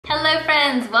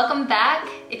friends, welcome back.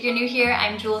 If you're new here,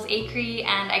 I'm Jules Acree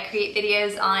and I create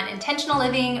videos on intentional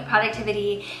living,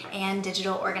 productivity, and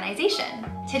digital organization.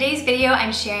 Today's video,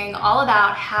 I'm sharing all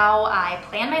about how I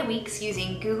plan my weeks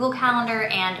using Google Calendar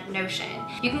and Notion.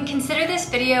 You can consider this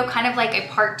video kind of like a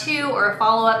part 2 or a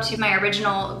follow-up to my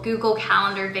original Google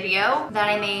Calendar video that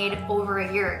I made over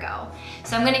a year ago.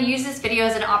 So I'm going to use this video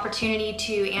as an opportunity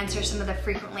to answer some of the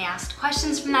frequently asked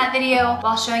questions from that video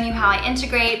while showing you how I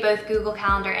integrate both Google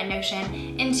Calendar and Notion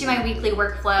into my weekly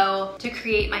workflow to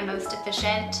create my most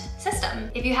efficient system.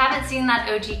 If you haven't seen that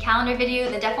OG calendar video,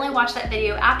 then definitely watch that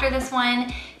video after this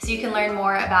one so you can learn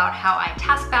more about how I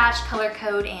task batch, color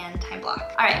code, and time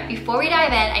block. All right, before we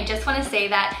dive in, I just want to say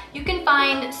that you can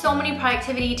find so many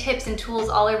productivity tips and tools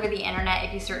all over the internet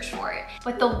if you search for it.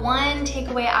 But the one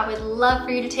takeaway I would love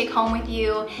for you to take home with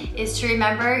you is to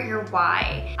remember your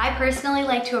why. I personally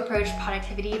like to approach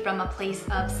productivity from a place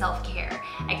of self-care.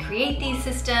 I create these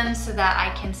systems so that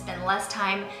I can spend less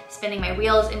time spinning my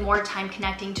wheels and more time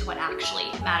connecting to what actually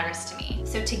matters to me.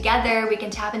 So together we can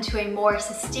tap into a more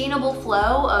sustainable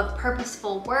flow of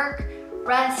purposeful work,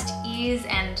 rest, ease,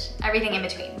 and everything in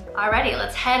between. Alrighty,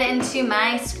 let's head into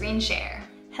my screen share.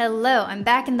 Hello, I'm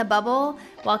back in the bubble.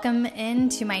 Welcome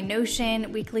into my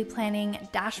Notion weekly planning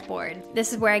dashboard.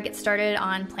 This is where I get started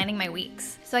on planning my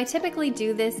weeks. So I typically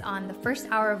do this on the first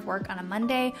hour of work on a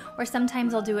Monday, or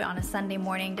sometimes I'll do it on a Sunday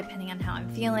morning depending on how I'm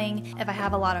feeling. If I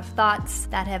have a lot of thoughts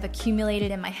that have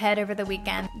accumulated in my head over the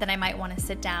weekend, then I might want to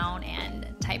sit down and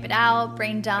type it out,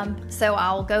 brain dump. So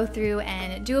I'll go through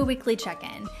and do a weekly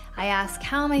check-in. I ask,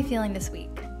 how am I feeling this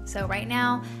week? So right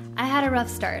now, I had a rough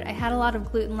start. I had a lot of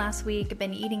gluten last week. I've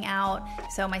been eating out,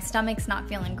 so my stomach's not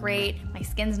feeling great. My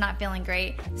skin's not feeling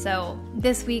great. So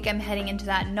this week I'm heading into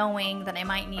that knowing that I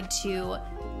might need to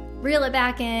reel it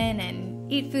back in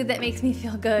and eat food that makes me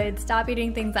feel good, stop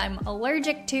eating things I'm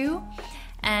allergic to,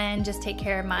 and just take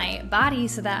care of my body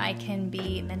so that I can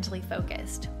be mentally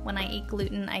focused. When I eat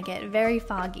gluten, I get very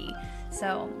foggy.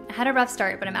 So I had a rough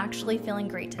start, but I'm actually feeling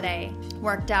great today.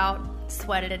 Worked out,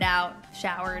 sweated it out,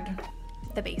 showered,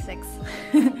 the basics.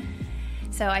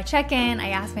 So I check in, I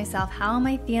ask myself, how am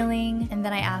I feeling? And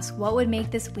then I ask, what would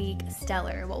make this week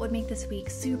stellar? What would make this week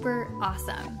super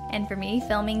awesome? And for me,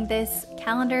 filming this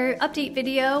calendar update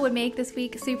video would make this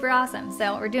week super awesome.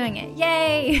 So we're doing it,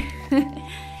 yay!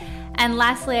 And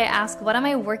lastly, I ask, what am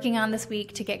I working on this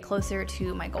week to get closer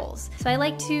to my goals? So I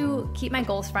like to keep my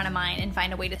goals front of mind and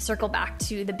find a way to circle back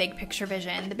to the big picture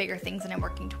vision, the bigger things that I'm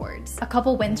working towards. A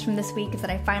couple wins from this week is that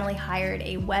I finally hired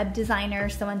a web designer,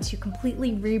 someone to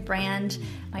completely rebrand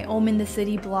my Om in the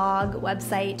City blog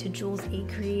website to Jules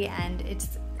Acree, and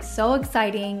it's so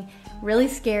exciting, really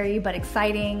scary, but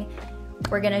exciting.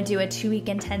 We're gonna do a 2-week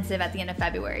intensive at the end of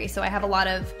February. So I have a lot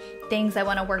of things I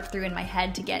wanna work through in my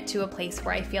head to get to a place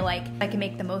where I feel like I can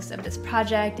make the most of this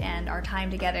project and our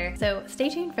time together. So stay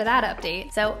tuned for that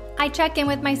update. So I check in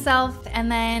with myself,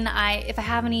 and then if I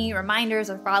have any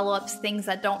reminders or follow-ups, things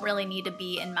that don't really need to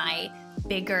be in my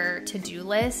bigger to-do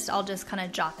list, I'll just kind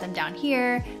of jot them down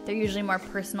here. They're usually more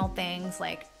personal things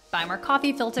like buy more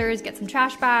coffee filters, get some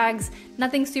trash bags,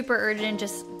 nothing super urgent,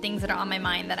 just things that are on my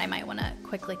mind that I might wanna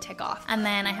quickly tick off. And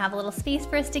then I have a little space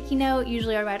for a sticky note.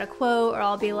 Usually I'll write a quote or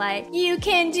I'll be like, you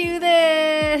can do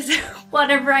this,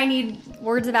 whatever I need,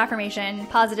 words of affirmation,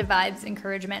 positive vibes,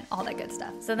 encouragement, all that good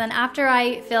stuff. So then after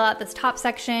I fill out this top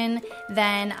section,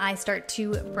 then I start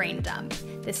to brain dump.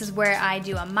 This is where I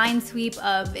do a mind sweep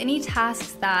of any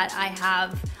tasks that I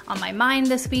have on my mind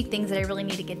this week, things that I really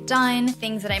need to get done,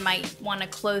 things that I might wanna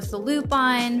close the loop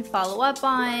on, follow up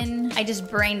on. I just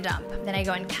brain dump. Then I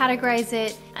go and categorize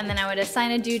it, and then I would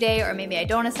assign a due date, or maybe I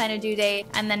don't assign a due date,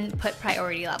 and then put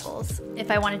priority levels. If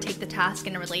I want to take the task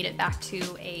and relate it back to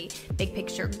a big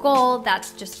picture goal,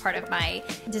 that's just part of my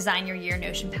Design Your Year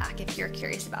Notion pack if you're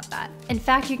curious about that. In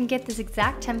fact, you can get this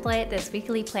exact template, this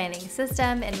weekly planning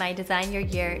system, in my Design Your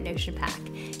Year Notion pack.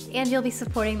 And you'll be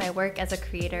supporting my work as a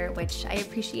creator, which I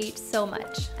appreciate so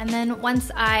much. And then once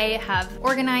I have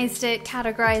organized it,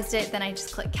 categorized it, then I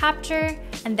just click capture,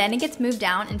 and then it gets moved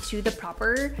down into the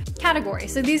proper category.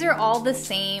 So these are all the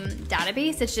same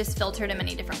database, it's just filtered in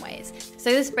many different ways.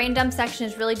 So this brain dump section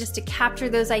is really just to capture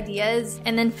those ideas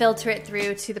and then filter it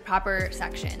through to the proper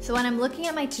section. So when I'm looking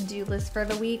at my to-do list for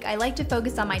the week, I like to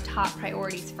focus on my top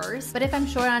priorities first. But if I'm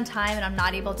short on time and I'm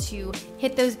not able to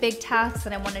hit those big tasks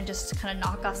and I want to just kind of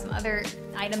knock off some other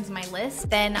items on my list,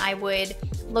 then I would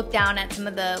look down at some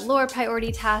of the lower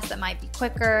priority tasks that might be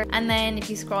quicker. And then if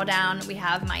you scroll down, we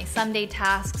have my Sunday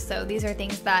tasks. So these are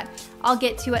things that I'll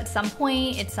get to at some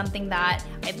point. It's something that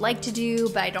I'd like to do,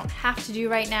 but I don't have to do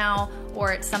right now.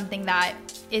 or it's something that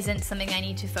isn't something I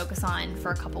need to focus on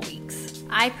for a couple weeks.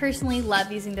 I personally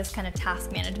love using this kind of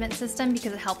task management system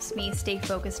because it helps me stay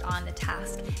focused on the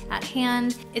task at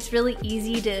hand. It's really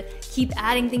easy to keep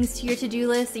adding things to your to-do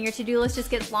list, and your to-do list just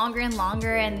gets longer and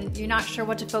longer and you're not sure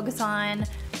what to focus on,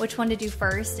 which one to do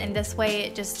first. And this way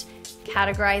it just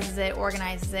categorizes it,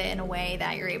 organizes it in a way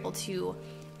that you're able to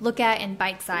look at in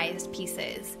bite-sized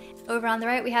pieces. Over on the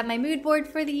right, we have my mood board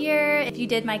for the year. If you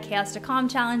did my Chaos to Calm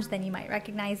challenge, then you might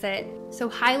recognize it. So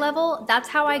high level, that's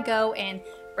how I go and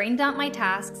brain dump my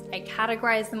tasks. I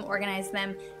categorize them, organize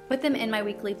them, put them in my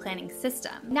weekly planning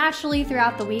system. Naturally,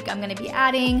 throughout the week, I'm gonna be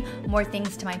adding more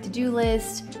things to my to-do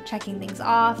list, checking things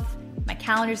off. My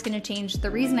calendar is going to change. The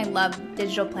reason I love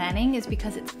digital planning is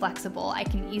because it's flexible. I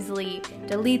can easily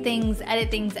delete things,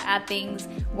 edit things, add things,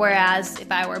 whereas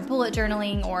if I were bullet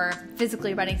journaling or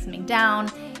physically writing something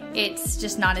down, it's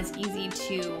just not as easy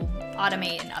to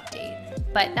automate and update.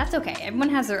 But that's okay. Everyone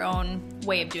has their own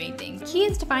way of doing things. Key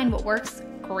is to find what works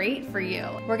great for you.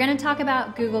 We're going to talk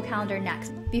about Google Calendar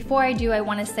next. Before I do, I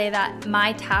want to say that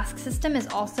my task system is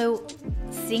also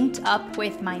synced up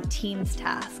with my team's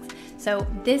tasks. So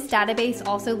this database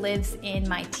also lives in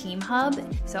my Team Hub.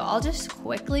 So I'll just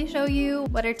quickly show you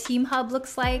what our Team Hub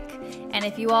looks like. And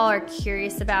if you all are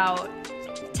curious about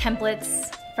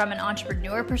templates from an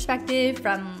entrepreneur perspective,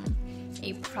 from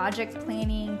a project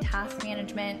planning, task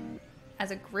management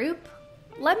as a group,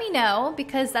 let me know,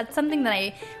 because that's something that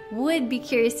I would be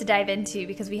curious to dive into,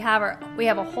 because we have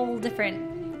a whole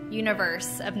different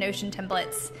universe of Notion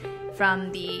templates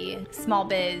from the small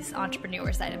biz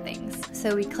entrepreneur side of things.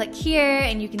 So we click here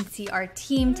and you can see our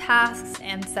team tasks,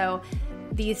 and so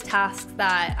these tasks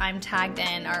that I'm tagged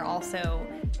in are also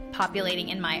populating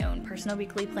in my own personal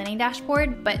weekly planning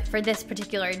dashboard. But for this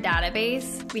particular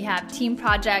database, we have team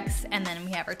projects and then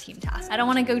we have our team tasks. I don't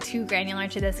want to go too granular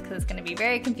into this because it's going to be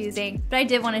very confusing, but I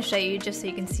did want to show you just so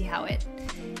you can see how it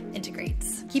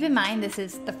integrates. Keep in mind, this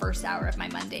is the first hour of my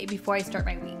Monday before I start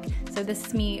my week. So this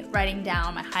is me writing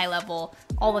down my high level,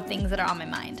 all the things that are on my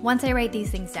mind. Once I write these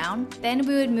things down, then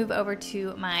we would move over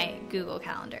to my Google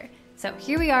Calendar. So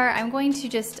here we are. I'm going to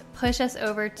just push us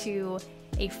over to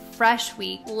a fresh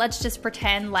week. Let's just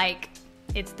pretend like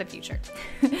it's the future.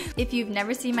 If you've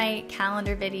never seen my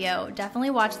calendar video,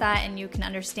 definitely watch that and you can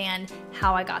understand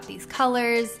how I got these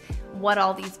colors, what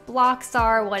all these blocks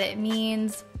are, what it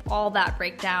means. All that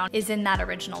breakdown is in that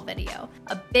original video.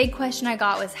 A big question I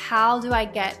got was, how do I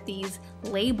get these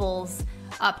labels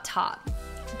up top?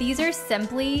 These are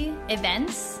simply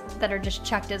events that are just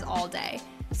checked as all day.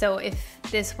 So if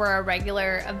this were a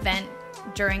regular event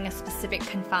during a specific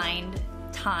confined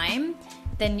time,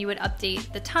 then you would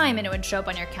update the time and it would show up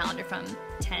on your calendar from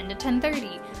 10 to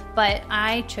 10:30. But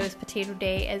I chose Potato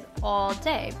Day as all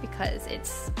day because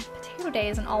Potato Day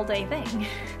is an all day thing.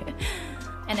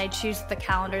 And I choose the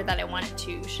calendar that I want it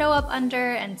to show up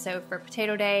under. And so for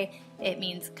Potato Day, it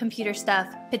means computer stuff.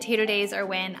 Potato days are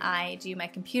when I do my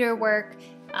computer work.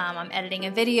 I'm editing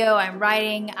a video, I'm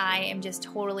writing, I am just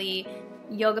totally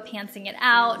yoga pantsing it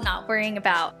out, not worrying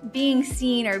about being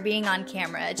seen or being on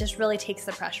camera. It just really takes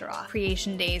the pressure off.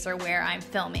 Creation days are where I'm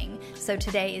filming. So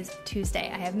today is Tuesday.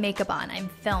 I have makeup on. I'm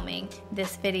filming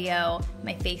this video.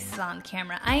 My face is on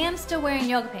camera. I am still wearing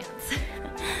yoga pants,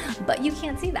 but you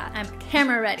can't see that. I'm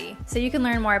camera ready. So you can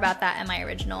learn more about that in my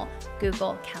original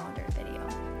Google Calendar video.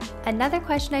 Another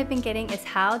question I've been getting is,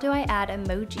 how do I add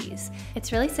emojis?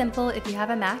 It's really simple. If you have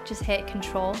a Mac, just hit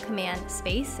Control Command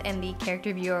Space and the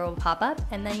character viewer will pop up,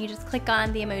 and then you just click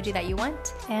on the emoji that you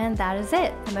want, and that is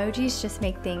it. Emojis just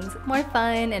make things more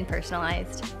fun and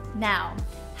personalized. Now,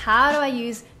 how do I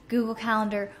use Google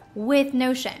Calendar with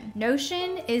Notion?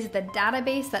 Notion is the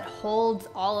database that holds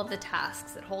all of the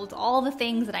tasks. It holds all the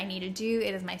things that I need to do.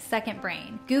 It is my second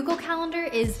brain. Google Calendar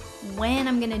is when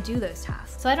I'm gonna do those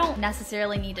tasks. So I don't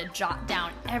necessarily need to jot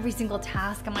down every single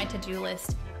task on my to-do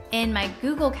list in my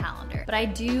Google Calendar, but I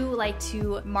do like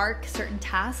to mark certain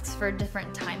tasks for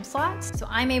different time slots, so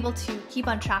I'm able to keep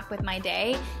on track with my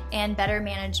day and better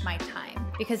manage my time.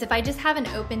 Because if I just have an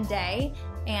open day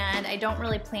and I don't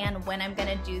really plan when I'm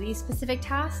gonna do these specific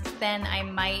tasks, then I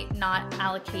might not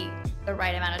allocate the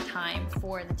right amount of time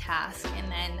for the task,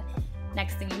 and then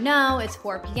next thing you know, it's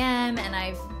 4 p.m. and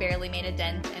I've barely made a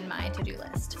dent in my to-do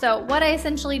list. So what I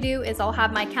essentially do is I'll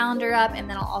have my calendar up, and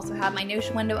then I'll also have my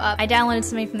Notion window up. I downloaded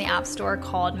something from the App Store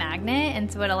called Magnet,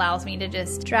 and so it allows me to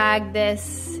just drag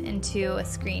this into a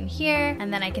screen here,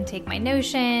 and then I can take my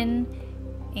Notion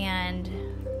and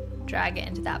drag it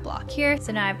into that block here.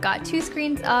 So now I've got 2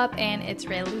 screens up and it's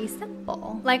really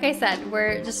simple. Like I said,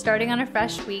 we're just starting on a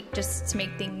fresh week just to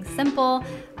make things simple.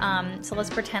 So let's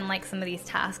pretend like some of these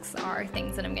tasks are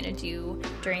things that I'm gonna do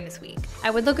during this week.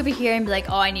 I would look over here and be like,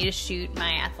 oh, I need to shoot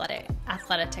my athletic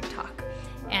TikTok.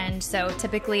 And so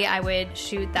typically I would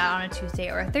shoot that on a Tuesday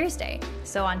or a Thursday.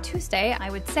 So on Tuesday, I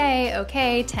would say,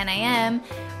 okay, 10 a.m.,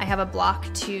 I have a block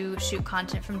to shoot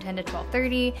content from 10 to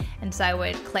 12:30. And so I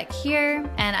would click here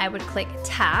and I would click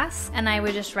task and I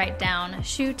would just write down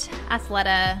shoot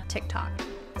athleta TikTok.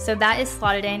 So that is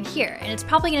slotted in here, and it's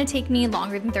probably gonna take me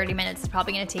longer than 30 minutes. It's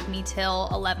probably gonna take me till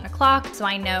 11 o'clock, so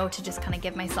I know to just kind of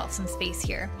give myself some space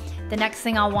here. The next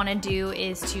thing I'll wanna do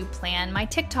is to plan my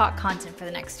TikTok content for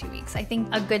the next 2 weeks. I think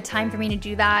a good time for me to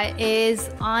do that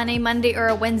is on a Monday or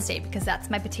a Wednesday because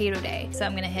that's my potato day. So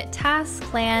I'm gonna hit task,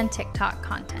 plan, TikTok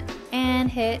content,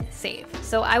 and hit save.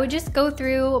 So I would just go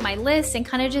through my list and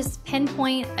kind of just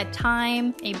pinpoint a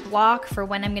time, a block for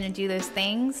when I'm gonna do those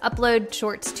things. Upload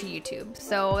shorts to YouTube.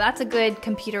 So that's a good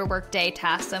computer workday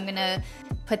task. So I'm gonna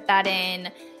put that in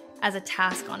as a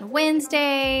task on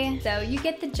Wednesday. So you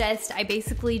get the gist. I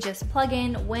basically just plug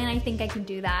in when I think I can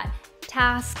do that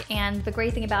task. And the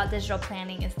great thing about digital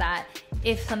planning is that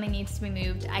if something needs to be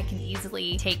moved, I can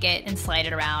easily take it and slide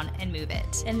it around and move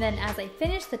it. And then as I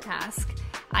finish the task,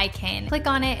 I can click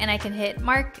on it and I can hit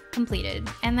mark completed,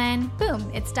 and then boom,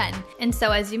 it's done. And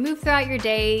so as you move throughout your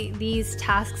day, these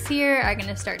tasks here are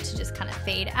gonna start to just kind of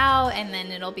fade out, and then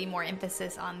it'll be more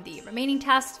emphasis on the remaining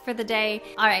tasks for the day.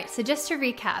 All right, so just to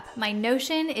recap, my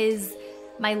Notion is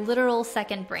my literal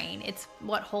second brain. It's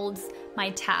what holds my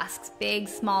tasks, big,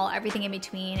 small, everything in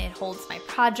between. It holds my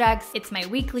projects. It's my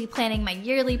weekly planning, my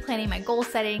yearly planning, my goal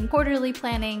setting, quarterly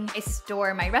planning. I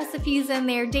store my recipes in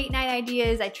there, date night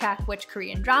ideas. I track which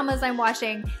Korean dramas I'm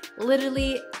watching.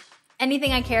 Literally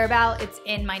anything I care about, it's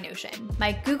in my Notion.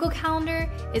 My Google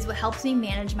Calendar is what helps me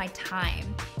manage my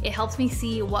time. It helps me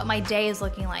see what my day is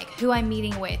looking like, who I'm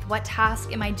meeting with, what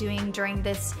task am I doing during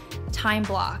this time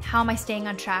block, how am I staying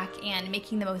on track and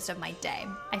making the most of my day.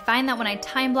 I find that when I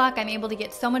time block, I'm able to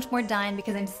get so much more done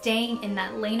because I'm staying in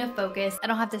that lane of focus. I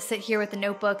don't have to sit here with a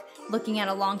notebook looking at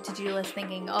a long to-do list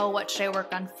thinking, oh, what should I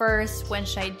work on first? When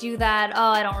should I do that? Oh,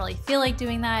 I don't really feel like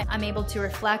doing that. I'm able to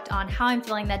reflect on how I'm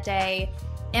feeling that day.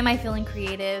 Am I feeling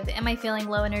creative? Am I feeling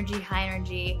low energy, high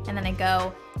energy? And then I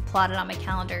go plot it on my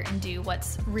calendar and do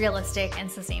what's realistic and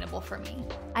sustainable for me.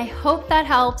 I hope that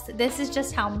helps. This is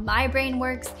just how my brain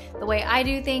works. The way I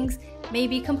do things may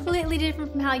be completely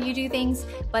different from how you do things,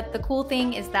 but the cool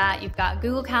thing is that you've got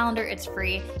Google Calendar, it's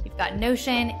free. You've got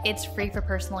Notion, it's free for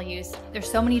personal use. There's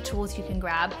so many tools you can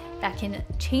grab that can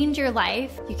change your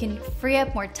life. You can free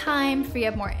up more time, free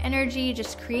up more energy,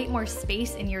 just create more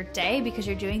space in your day because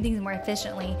you're doing things more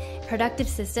efficiently. Productive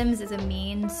Systems is a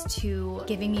means to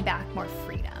giving me back more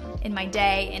freedom in my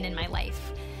day and in my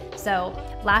life. So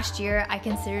last year, I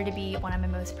consider to be one of my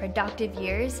most productive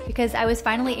years because I was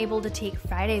finally able to take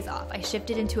Fridays off. I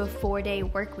shifted into a 4-day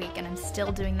work week and I'm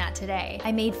still doing that today.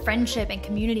 I made friendship and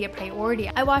community a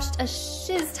priority. I watched a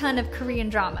shiz ton of Korean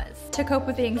dramas to cope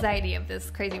with the anxiety of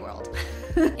this crazy world.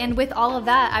 And with all of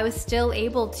that, I was still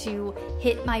able to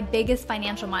hit my biggest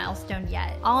financial milestone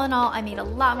yet. All in all, I made a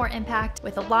lot more impact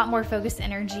with a lot more focused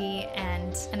energy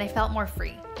and I felt more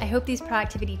free. I hope these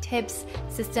productivity tips,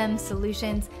 systems,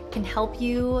 solutions can help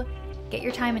you get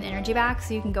your time and energy back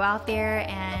so you can go out there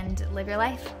and live your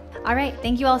life. All right,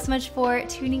 thank you all so much for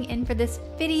tuning in for this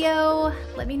video.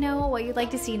 Let me know what you'd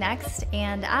like to see next.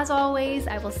 And as always,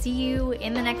 I will see you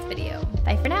in the next video.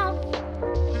 Bye for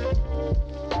now.